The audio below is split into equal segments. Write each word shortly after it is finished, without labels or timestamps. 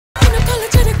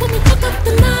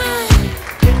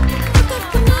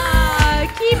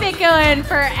Keep it going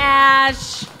for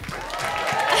Ash.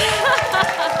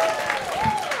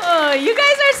 Oh, you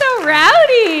guys are so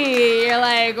rowdy. You're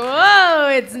like, whoa,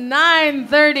 it's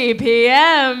 9:30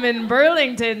 p.m. in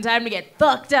Burlington. Time to get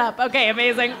fucked up. Okay,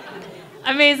 amazing.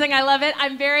 Amazing, I love it.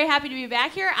 I'm very happy to be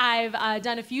back here. I've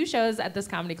done a few shows at this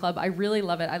comedy club. I really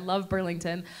love it. I love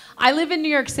Burlington. I live in New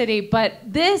York City, but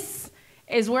this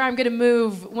is where I'm gonna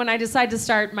move when I decide to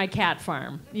start my cat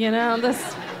farm. You know,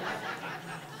 this...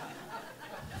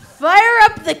 Fire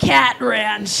up the cat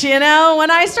ranch, you know? When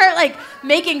I start, like,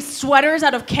 making sweaters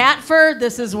out of cat fur,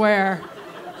 this is where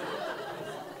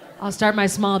I'll start my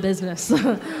small business.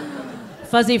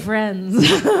 Fuzzy Friends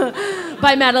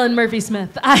by Madelein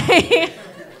Murphy-Smith. I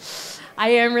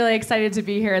am really excited to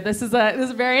be here. This is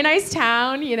a very nice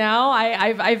town, you know?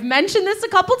 I've mentioned this a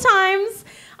couple times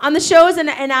on the shows, and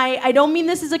I don't mean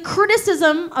this as a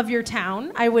criticism of your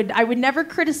town. I would never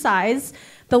criticize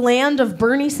the land of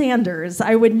Bernie Sanders.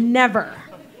 I would never,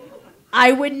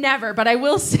 but I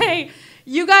will say,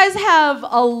 you guys have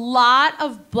a lot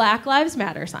of Black Lives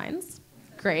Matter signs.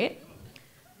 Great.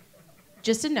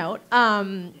 Just a note,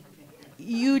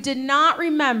 you did not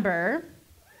remember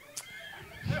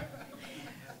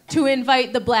to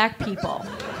invite the black people.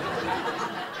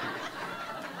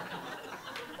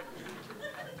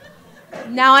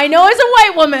 Now, I know as a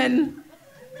white woman,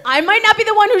 I might not be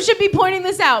the one who should be pointing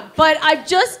this out, but I've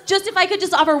just if I could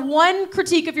just offer one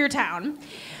critique of your town,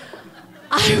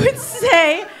 I would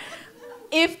say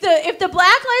if the Black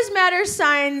Lives Matter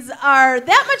signs are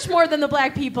that much more than the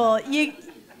black people,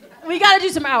 we gotta do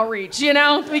some outreach, you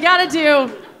know? We gotta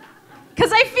do,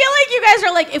 because I feel like you guys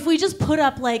are like, if we just put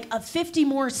up like 50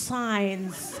 more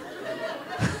signs,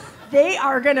 they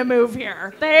are gonna move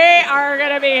here. They are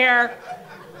gonna be here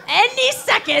any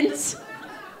second.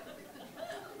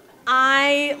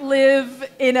 I live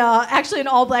in actually an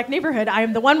all-black neighborhood. I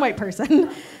am the one white person.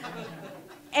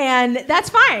 And that's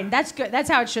fine. That's good. That's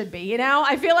how it should be, you know?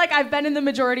 I feel like I've been in the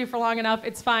majority for long enough.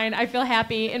 It's fine. I feel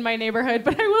happy in my neighborhood.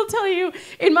 But I will tell you,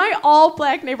 in my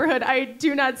all-black neighborhood,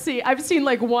 I've seen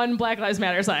like one Black Lives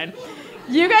Matter sign.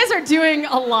 You guys are doing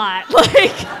a lot.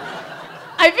 Like,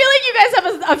 I feel like you guys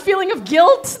have a feeling of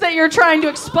guilt that you're trying to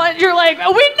expunge. You're like,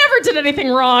 oh, we never did anything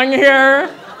wrong here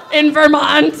in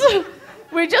Vermont.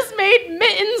 We just made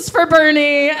mittens for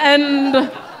Bernie and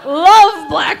love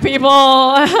black people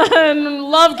and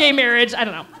love gay marriage. I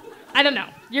don't know.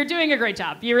 You're doing a great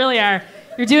job. You really are.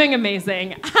 You're doing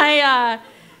amazing. Damn,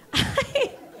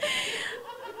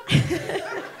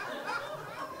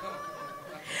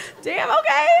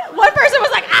 okay. One person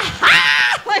was like,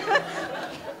 aha!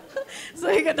 It's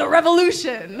like the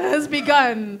revolution has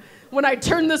begun when I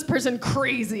turn this person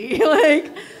crazy.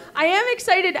 Like, I am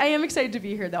excited to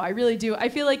be here, though. I really do. I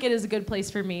feel like it is a good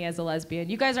place for me as a lesbian.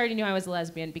 You guys already knew I was a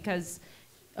lesbian because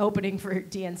opening for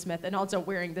Deanne Smith and also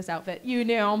wearing this outfit. You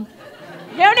knew.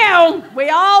 You knew. We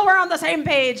all were on the same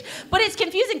page. But it's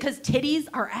confusing because titties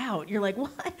are out. You're like,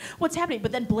 what? What's happening?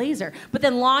 But then blazer. But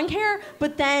then long hair.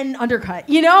 But then undercut.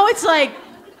 You know? It's like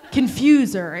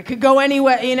confuser. It could go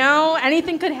anywhere. You know?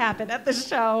 Anything could happen at this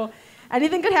show.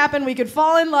 Anything could happen. We could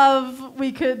fall in love.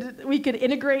 We could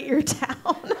integrate your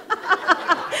town.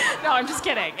 No, I'm just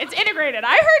kidding. It's integrated.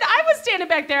 I was standing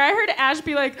back there. I heard Ash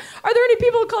be like, are there any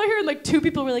people of color here? And like 2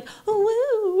 people were like, oh,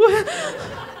 woo.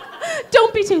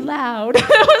 Don't be too loud. I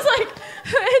was like,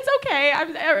 it's okay.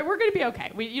 We're going to be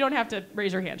okay. You don't have to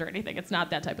raise your hand or anything. It's not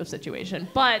that type of situation.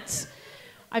 But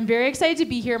I'm very excited to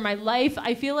be here. My life,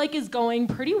 I feel like, is going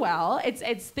pretty well.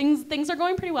 Things are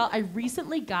going pretty well. I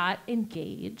recently got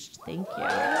engaged. Thank you.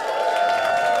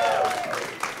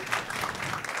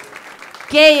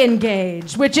 Gay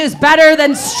engaged, which is better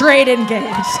than straight engaged.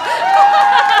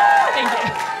 Thank you.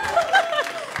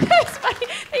 That's funny.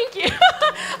 Thank you.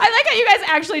 I like how you guys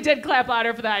actually did clap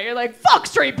louder for that. You're like, fuck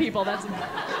straight people. That's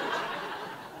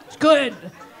good.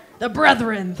 The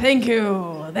brethren, thank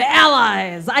you. The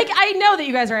allies. I know that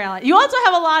you guys are allies. You also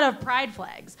have a lot of pride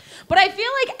flags. But I feel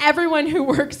like everyone who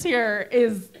works here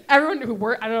I don't know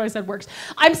why I said works.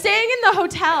 I'm staying in the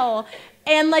hotel,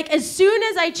 and like as soon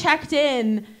as I checked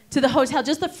in to the hotel,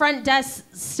 just the front desk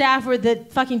staff were the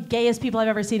fucking gayest people I've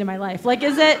ever seen in my life. Like,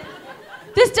 this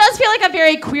does feel like a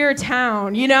very queer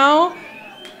town, you know?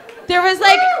 There was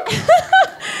like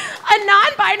a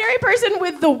non-binary person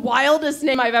with the wildest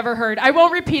name I've ever heard. I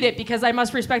won't repeat it because I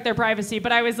must respect their privacy,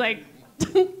 but I was like,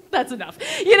 that's enough.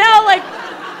 You know, like,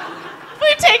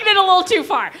 we've taken it a little too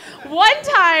far. One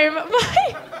time,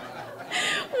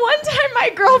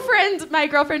 my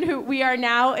girlfriend, who we are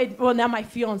now, now my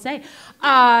fiance,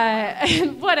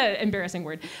 What an embarrassing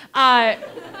word.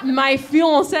 My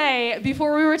fiancé,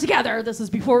 before we were together, this was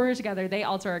before we were together, they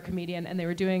also are a comedian, and they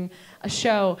were doing a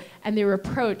show, and they were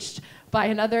approached by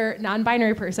another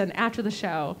non-binary person after the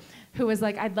show who was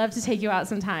like, I'd love to take you out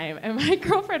sometime. And my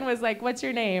girlfriend was like, what's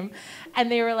your name?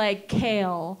 And they were like,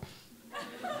 Kale.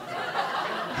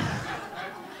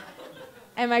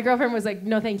 And my girlfriend was like,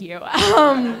 no, thank you.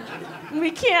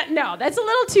 We can't, no, that's a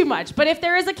little too much. But if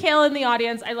there is a Kale in the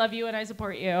audience, I love you and I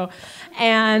support you.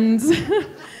 And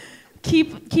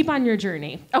keep on your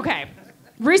journey. Okay,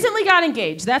 recently got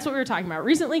engaged. That's what we were talking about.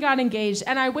 Recently got engaged,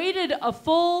 and I waited a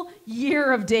full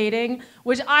year of dating,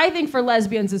 which I think for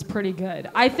lesbians is pretty good.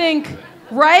 I think,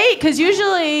 right? Because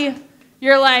usually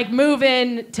you're like, move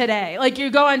in today. Like you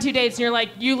go on 2 dates and you're like,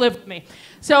 you live with me.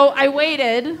 So I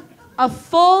waited a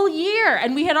full year,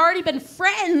 and we had already been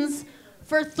friends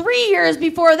for 3 years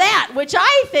before that, which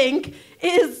I think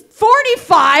is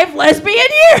 45 lesbian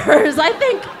years. I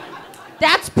think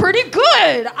that's pretty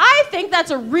good. I think that's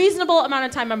a reasonable amount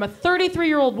of time. I'm a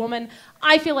 33-year-old woman.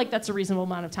 I feel like that's a reasonable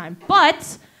amount of time.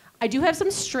 But I do have some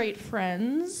straight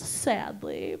friends,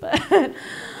 sadly, but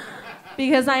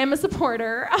because I am a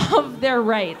supporter of their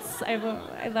rights. I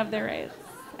love their rights.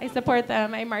 I support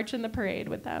them. I march in the parade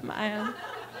with them. I am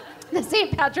the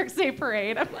St. Patrick's Day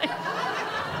parade. I'm like,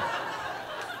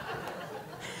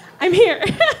 I'm here.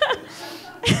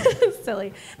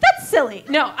 Silly. That's silly.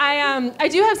 No, I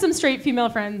do have some straight female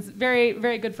friends, very,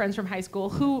 very good friends from high school,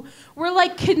 who were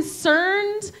like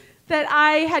concerned that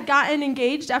I had gotten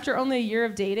engaged after only a year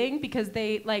of dating because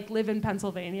they like live in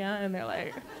Pennsylvania, and they're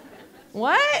like,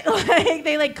 what? Like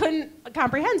they like couldn't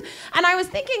comprehend. And I was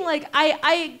thinking like,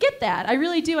 I get that. I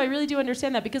really do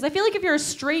understand that, because I feel like if you're a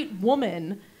straight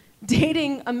woman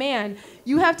dating a man,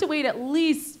 you have to wait at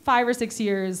least 5 or 6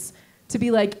 years to be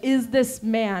like, is this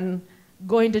man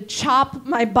going to chop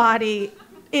my body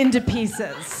into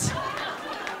pieces?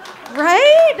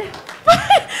 Right?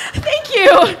 Thank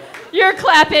you. You're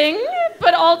clapping,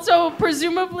 but also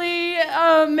presumably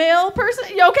a male person.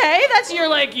 Okay, you're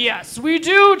like, yes, we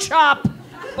do chop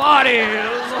bodies.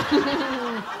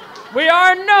 We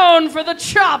are known for the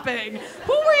chopping.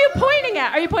 Who were you pointing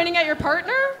at? Are you pointing at your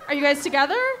partner? Are you guys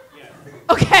together? Yes.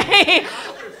 Okay.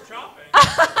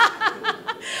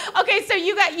 Okay, so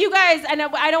you guys, and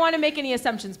I don't want to make any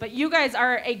assumptions, but you guys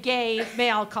are a gay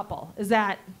male couple. Is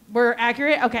that, we're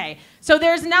accurate? Okay. So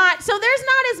there's not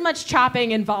as much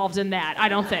chopping involved in that, I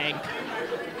don't think.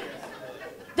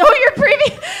 Your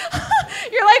previous,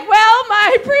 you're like, well,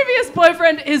 my previous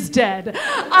boyfriend is dead.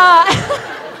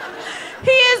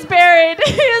 He is buried.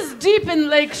 He is deep in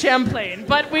Lake Champlain,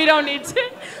 but we don't need to.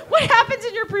 What happened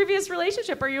in your previous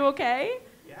relationship? Are you okay?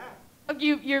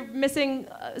 You're missing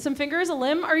some fingers, a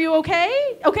limb. Are you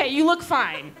okay? Okay, you look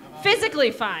fine.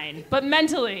 Physically fine, but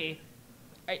mentally,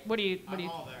 what do you?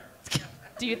 All there.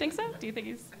 Do you think so? Do you think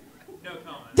he's? No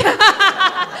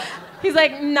comment. He's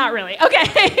like, not really.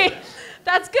 Okay,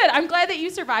 that's good. I'm glad that you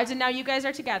survived, and now you guys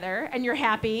are together, and you're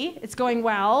happy. It's going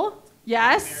well.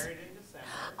 Yes. Married in December.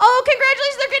 Oh,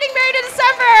 congratulations! They're getting married in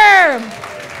December.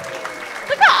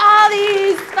 Look at all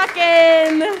these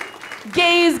fucking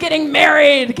gays getting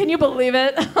married. Can you believe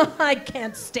it? I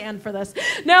can't stand for this.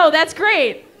 No, that's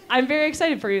great. I'm very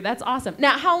excited for you. That's awesome.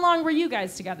 Now, how long were you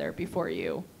guys together before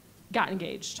you got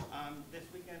engaged? This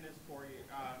weekend is 4 years.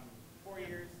 4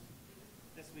 years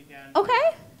this weekend.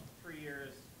 Okay. 3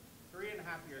 years. 3.5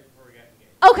 years before we get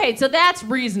engaged. Okay, so that's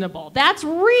reasonable. That's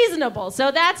reasonable. So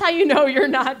that's how you know you're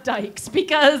not dykes,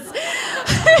 because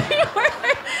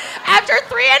after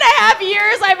 3.5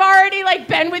 years, I've already like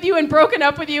been with you and broken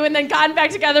up with you and then gotten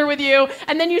back together with you,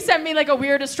 and then you sent me like a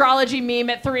weird astrology meme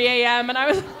at 3 a.m. and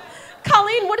I was,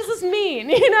 Colleen, what does this mean?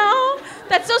 You know?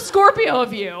 That's so Scorpio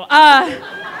of you. What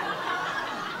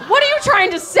are you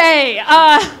trying to say?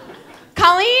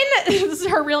 Colleen, this is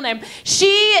her real name.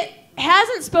 She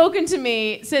hasn't spoken to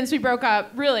me since we broke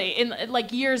up, really, in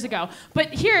like years ago. But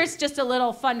here's just a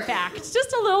little fun fact,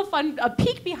 just a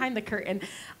peek behind the curtain.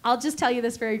 I'll just tell you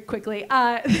this very quickly.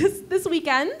 This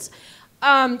weekend,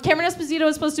 Cameron Esposito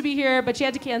was supposed to be here, but she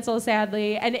had to cancel,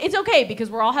 sadly. And it's okay, because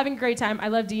we're all having a great time. I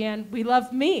love Deanne. We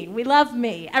love me. We love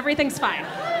me. Everything's fine.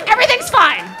 Everything's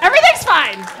fine. Everything's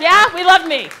fine. Yeah, we love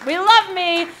me. We love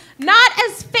me. Not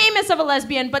as famous of a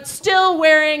lesbian, but still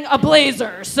wearing a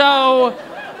blazer. So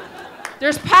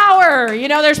there's power, you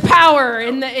know, there's power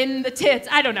in the tits.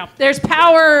 I don't know. There's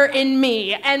power in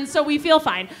me. And so we feel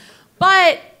fine.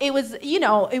 But it was, you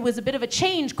know, it was a bit of a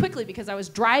change quickly, because I was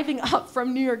driving up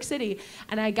from New York City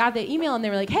and I got the email and they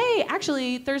were like, hey,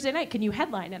 actually Thursday night, can you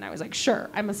headline? And I was like, sure,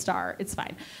 I'm a star, it's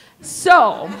fine.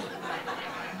 So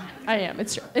I am.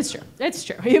 It's true. It's true. It's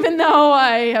true. Even though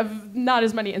I have not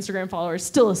as many Instagram followers,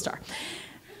 still a star.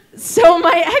 So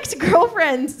my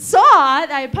ex-girlfriend saw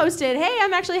that I posted, hey,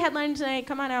 I'm actually headlining tonight.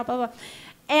 Come on out, blah, blah.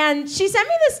 And she sent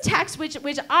me this text, which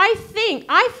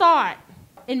I thought,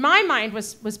 in my mind,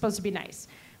 was supposed to be nice.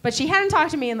 But she hadn't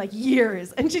talked to me in like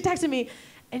years. And she texted me,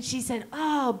 and she said,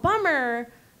 oh,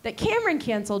 bummer that Cameron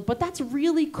canceled, but that's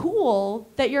really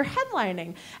cool that you're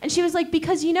headlining. And she was like,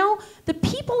 because, you know, the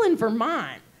people in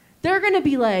Vermont, they're going to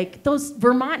be like, those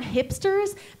Vermont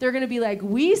hipsters, they're going to be like,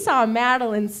 we saw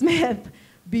Madeleine Smith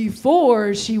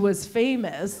before she was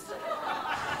famous.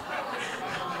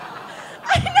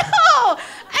 I know.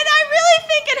 And I really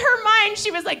think in her mind,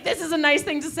 she was like, this is a nice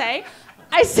thing to say.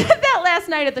 I said that last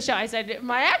night at the show. I said,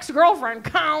 my ex-girlfriend,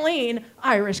 Colleen,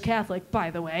 Irish Catholic, by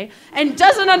the way, and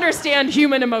doesn't understand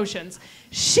human emotions.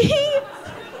 She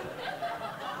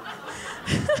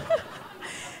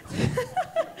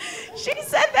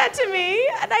said that to me,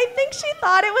 and I think she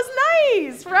thought it was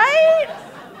nice, right?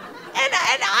 And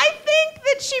I think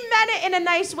that she meant it in a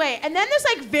nice way. And then this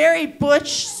like very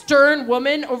butch, stern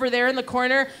woman over there in the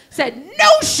corner said, no,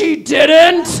 she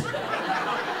didn't.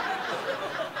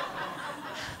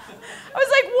 I was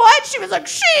like, what? She was like,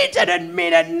 she didn't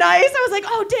mean it nice. I was like,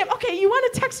 oh, damn, okay, you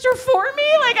want to text her for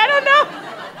me? Like, I don't know.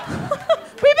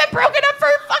 We've been broken up for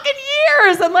fucking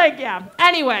years. I'm like, yeah.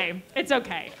 Anyway, it's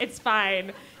okay. It's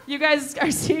fine. You guys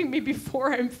are seeing me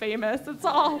before I'm famous. It's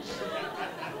all...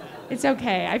 It's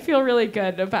okay. I feel really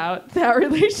good about that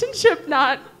relationship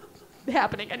not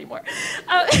happening anymore.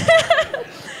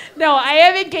 No, I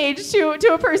am engaged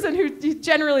to a person who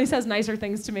generally says nicer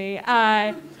things to me.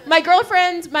 My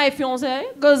girlfriend, my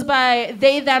fiancé, goes by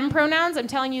they, them pronouns. I'm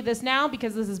telling you this now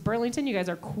because this is Burlington. You guys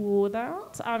are cool with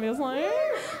that, obviously.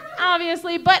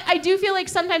 Obviously. But I do feel like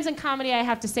sometimes in comedy I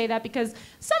have to say that because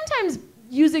sometimes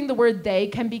using the word they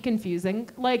can be confusing.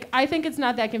 Like, I think it's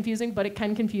not that confusing, but it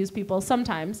can confuse people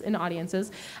sometimes in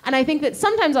audiences. And I think that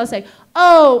sometimes I'll say,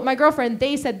 oh, my girlfriend,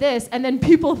 they said this, and then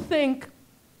people think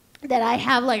that I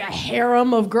have like a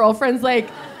harem of girlfriends. Like,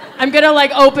 I'm gonna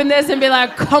like open this and be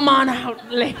like, come on out.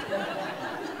 Like,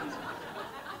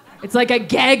 it's like a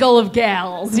gaggle of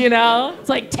gals, you know? It's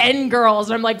like 10 girls,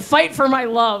 and I'm like, fight for my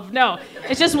love. No,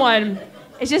 it's just one.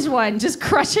 It's just one, just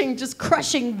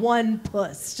crushing one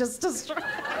puss. Just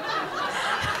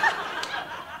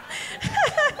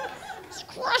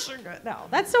crushing it. No,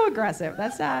 that's so aggressive.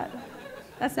 That's not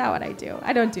what I do.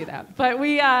 I don't do that. But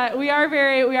we are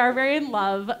very in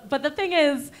love. But the thing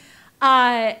is,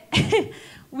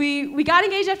 we got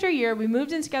engaged after a year. We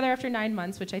moved in together after 9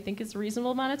 months, which I think is a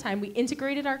reasonable amount of time. We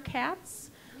integrated our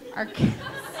cats.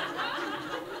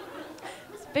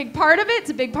 Big part of it. It's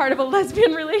a big part of a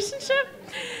lesbian relationship.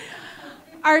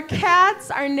 Our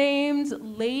cats are named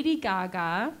Lady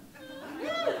Gaga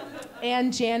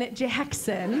and Janet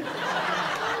Jackson.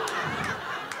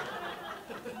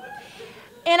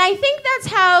 And I think that's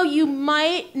how you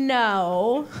might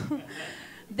know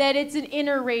that it's an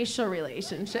interracial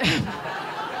relationship.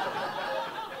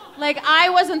 Like, I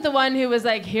wasn't the one who was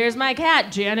like, here's my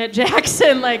cat, Janet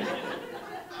Jackson. Like,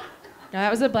 no, that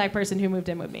was a black person who moved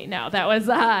in with me. No, that was,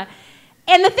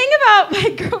 and the thing about my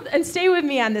girl, and stay with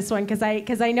me on this one, because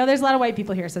I know there's a lot of white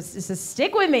people here, so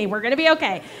stick with me. We're going to be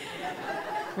okay.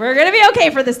 We're going to be okay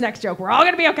for this next joke. We're all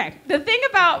going to be okay. The thing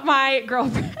about my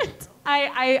girlfriend,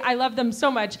 I love them so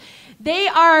much. They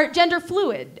are gender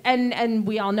fluid, and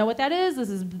we all know what that is. This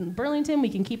is Burlington. We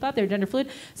can keep up. They're gender fluid.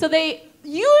 So they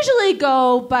usually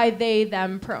go by they,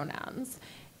 them pronouns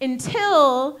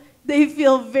until they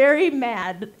feel very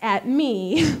mad at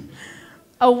me,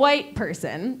 a white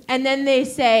person, and then they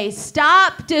say,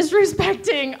 stop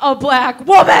disrespecting a black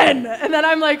woman. And then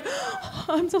I'm like, oh,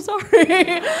 I'm so sorry. Please,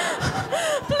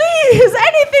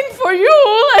 anything for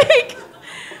you. Like,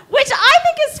 which I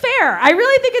think is fair. I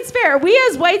really think it's fair. We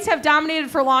as whites have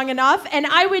dominated for long enough, and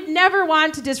I would never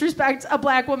want to disrespect a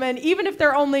black woman, even if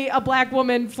they're only a black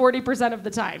woman 40% of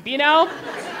the time, you know?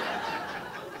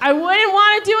 I wouldn't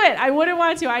want to do it. I wouldn't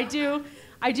want to. I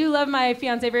do love my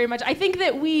fiance very much. I think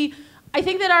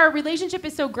that our relationship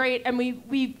is so great and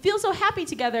we feel so happy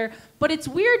together, but it's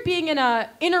weird being in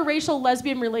a interracial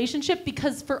lesbian relationship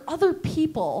because for other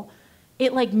people,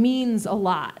 it like means a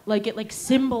lot. Like it like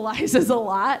symbolizes a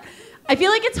lot. I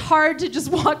feel like it's hard to just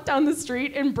walk down the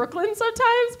street in Brooklyn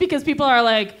sometimes because people are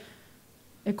like,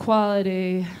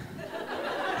 equality.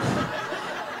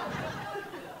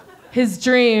 His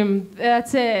dream,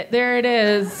 that's it, there it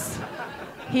is.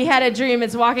 He had a dream,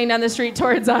 it's walking down the street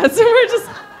towards us. And we're just,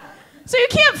 so you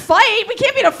can't fight. We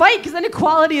can't be in a fight because then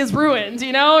equality is ruined,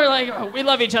 you know? Or like, oh, we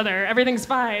love each other, everything's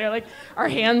fine. Or like our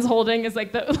hands holding is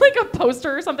like a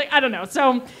poster or something, I don't know.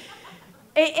 So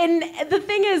And the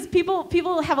thing is,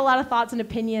 people have a lot of thoughts and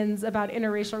opinions about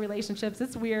interracial relationships.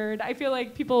 It's weird. I feel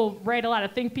like people write a lot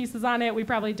of think pieces on it. We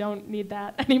probably don't need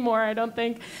that anymore, I don't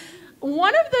think.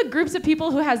 One of the groups of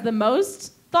people who has the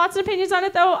most thoughts and opinions on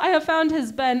it, though, I have found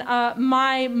has been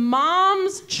my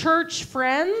mom's church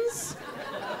friends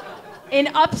in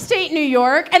upstate New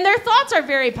York. And their thoughts are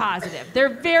very positive.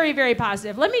 They're very, very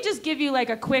positive. Let me just give you like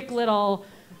a quick little...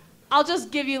 I'll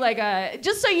just give you like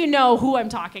just so you know who I'm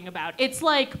talking about. It's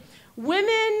like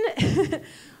women,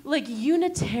 like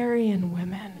Unitarian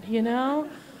women, you know?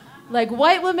 Like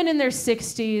white women in their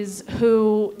 60s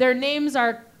who, their names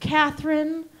are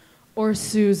Catherine or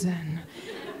Susan.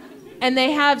 And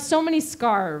they have so many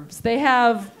scarves. They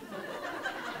have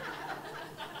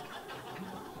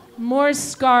more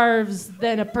scarves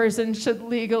than a person should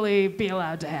legally be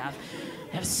allowed to have.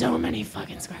 They have so many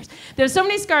fucking scars. There's so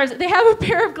many scars. They have a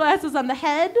pair of glasses on the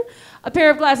head, a pair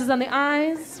of glasses on the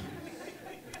eyes,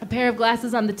 a pair of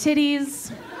glasses on the titties.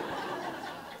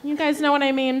 You guys know what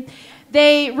I mean?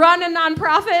 They run a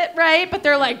nonprofit, right? But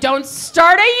they're like, don't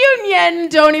start a union.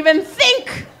 Don't even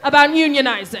think about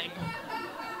unionizing.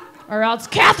 Or else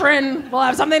Catherine will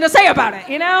have something to say about it,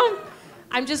 you know?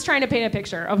 I'm just trying to paint a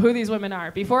picture of who these women are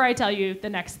before I tell you the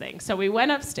next thing. So we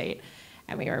went upstate.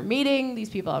 And we were meeting these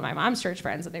people at my mom's church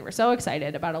friends, and they were so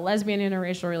excited about a lesbian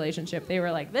interracial relationship. They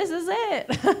were like, this is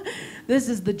it. This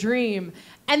is the dream.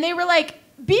 And they were like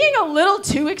being a little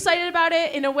too excited about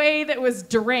it in a way that was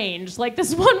deranged. Like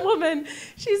this one woman,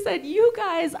 she said, you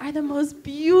guys are the most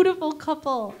beautiful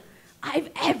couple I've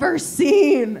ever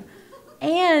seen.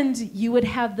 And you would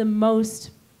have the most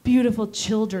beautiful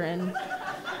children.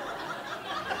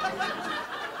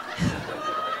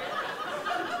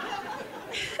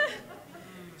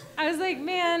 I was like,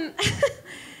 man,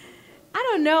 I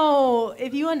don't know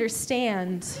if you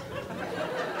understand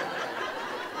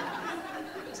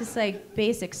just like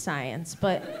basic science,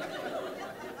 but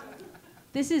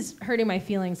this is hurting my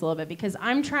feelings a little bit because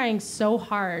I'm trying so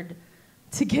hard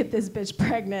to get this bitch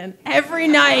pregnant every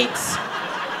night.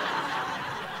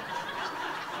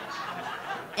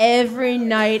 Every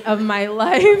night of my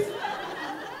life,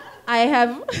 I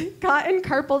have gotten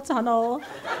carpal tunnel.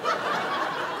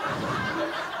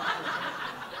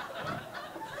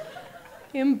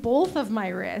 In both of my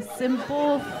wrists, in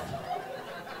both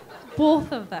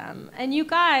of them. And you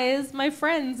guys, my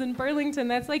friends in Burlington,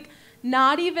 that's like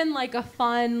not even like a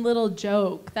fun little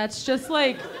joke. That's just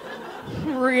like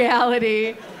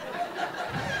reality.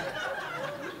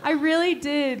 I really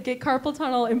did get carpal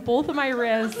tunnel in both of my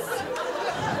wrists.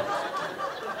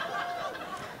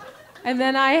 And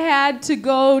then I had to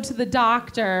go to the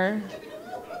doctor.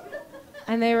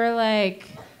 And they were like,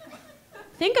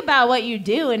 think about what you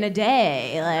do in a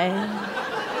day. Like,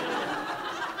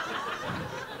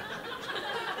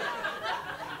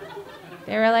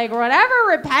 they were like, whatever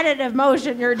repetitive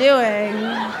motion you're doing,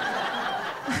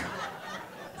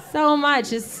 so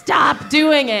much, just stop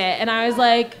doing it. And I was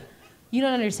like, you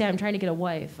don't understand, I'm trying to get a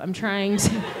wife. I'm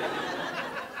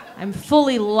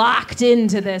fully locked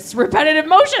into this repetitive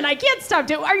motion. I can't stop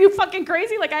doing. Are you fucking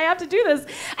crazy? Like I have to do this.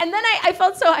 And then I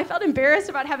felt embarrassed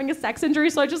about having a sex injury,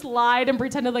 so I just lied and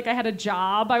pretended like I had a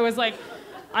job. I was like,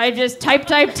 I just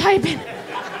typing.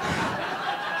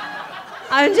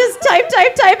 I'm just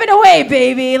typing away,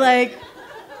 baby. Like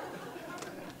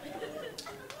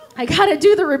I gotta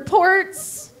do the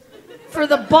reports for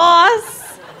the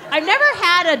boss. I've never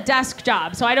had a desk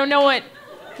job, so I don't know what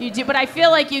you do, but I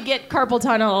feel like you get carpal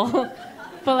tunnel,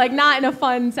 but like not in a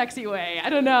fun, sexy way. I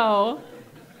don't know.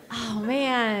 Oh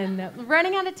man, I'm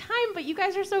running out of time, but you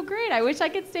guys are so great. I wish I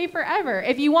could stay forever.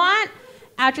 If you want,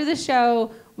 after the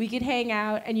show, we could hang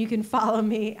out and you can follow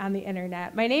me on the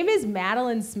internet. My name is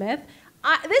Madelein Smith.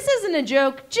 This isn't a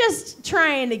joke, just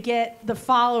trying to get the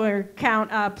follower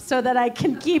count up so that I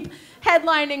can keep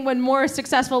headlining when more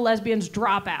successful lesbians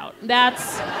drop out.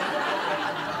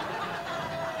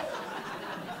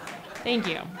 Thank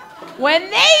you. When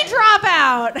they drop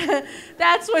out,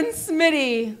 that's when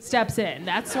Smitty steps in.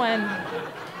 That's when...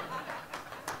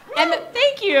 And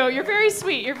thank you. You're very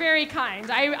sweet. You're very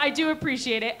kind. I do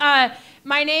appreciate it.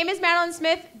 My name is Madelein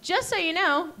Smith. Just so you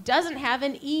know, doesn't have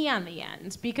an E on the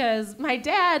end because my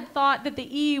dad thought that the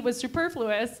E was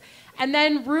superfluous and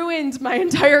then ruined my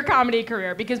entire comedy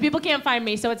career because people can't find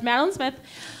me. So it's Madelein Smith.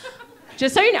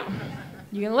 Just so you know,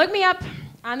 you can look me up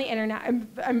on the internet.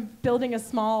 I'm building a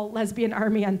small lesbian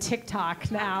army on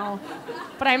TikTok now.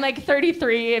 But I'm like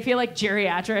 33, I feel like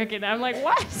geriatric, and I'm like,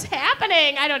 what's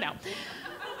happening? I don't know.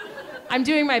 I'm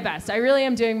doing my best. I really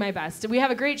am doing my best. We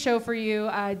have a great show for you.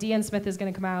 Deanne Smith is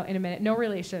gonna come out in a minute. No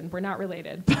relation, we're not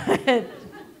related, but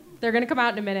they're gonna come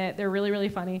out in a minute. They're really, really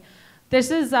funny.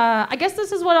 I guess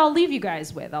this is what I'll leave you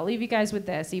guys with. I'll leave you guys with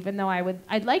this, even though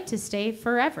I'd like to stay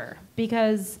forever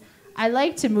because I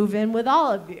like to move in with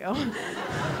all of you.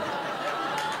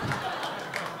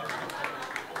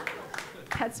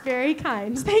 That's very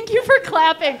kind. Thank you for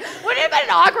clapping. Wouldn't it have been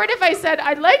awkward if I said,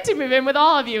 I'd like to move in with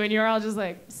all of you, and you're all just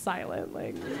like silent,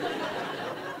 like,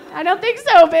 I don't think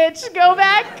so, bitch. Go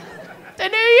back to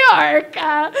New York.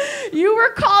 You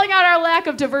were calling out our lack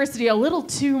of diversity a little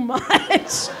too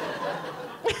much.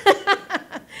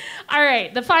 All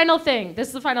right, the final thing. This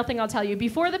is the final thing I'll tell you.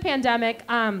 Before the pandemic,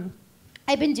 I've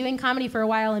been doing comedy for a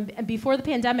while, and before the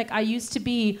pandemic, I used to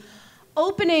be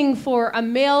opening for a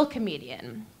male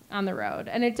comedian on the road.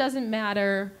 And it doesn't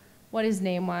matter what his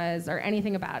name was or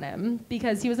anything about him,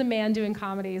 because he was a man doing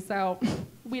comedy, so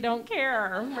we don't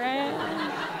care, right?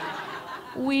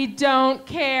 We don't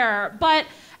care. But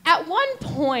at one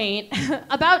point,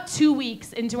 about 2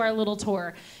 weeks into our little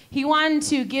tour, he wanted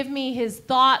to give me his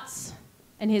thoughts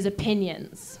and his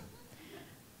opinions,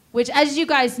 which, as you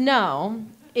guys know,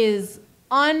 is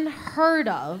unheard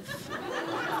of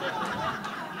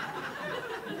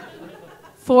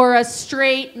for a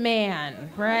straight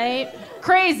man, right?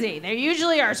 Crazy. They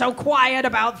usually are so quiet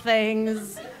about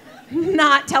things,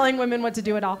 not telling women what to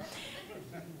do at all.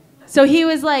 So he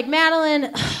was like,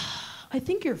 Madelein, I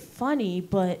think you're funny,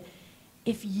 but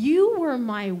if you were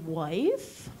my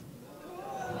wife...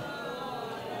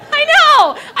 I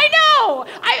know.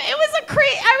 I was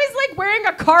like wearing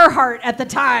a Carhartt at the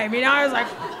time, you know? I was like,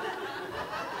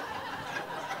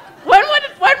 when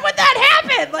would that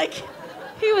happen? Like,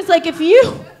 he was like, if you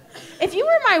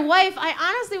were my wife, I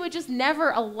honestly would just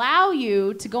never allow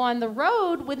you to go on the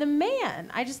road with a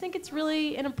man. I just think it's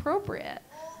really inappropriate.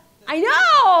 I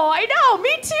know.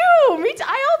 Me too.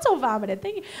 I also vomited.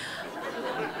 Thank you.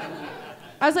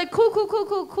 I was like, cool. Cool,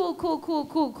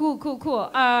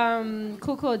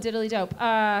 diddly dope.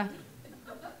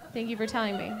 Thank you for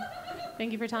telling me.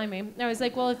 And I was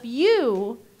like, well, if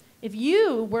you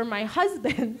were my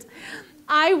husband,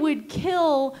 I would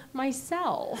kill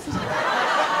myself. Thank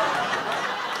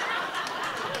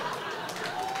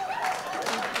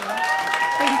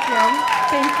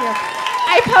you.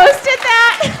 I posted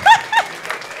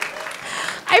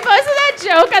that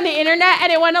joke on the internet,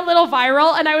 and it went a little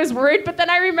viral, and I was worried, but then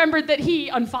I remembered that he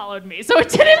unfollowed me, so it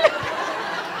didn't.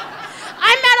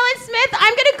 I'm Madeleine Smith.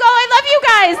 I'm gonna go. I love you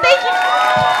guys. Thank you.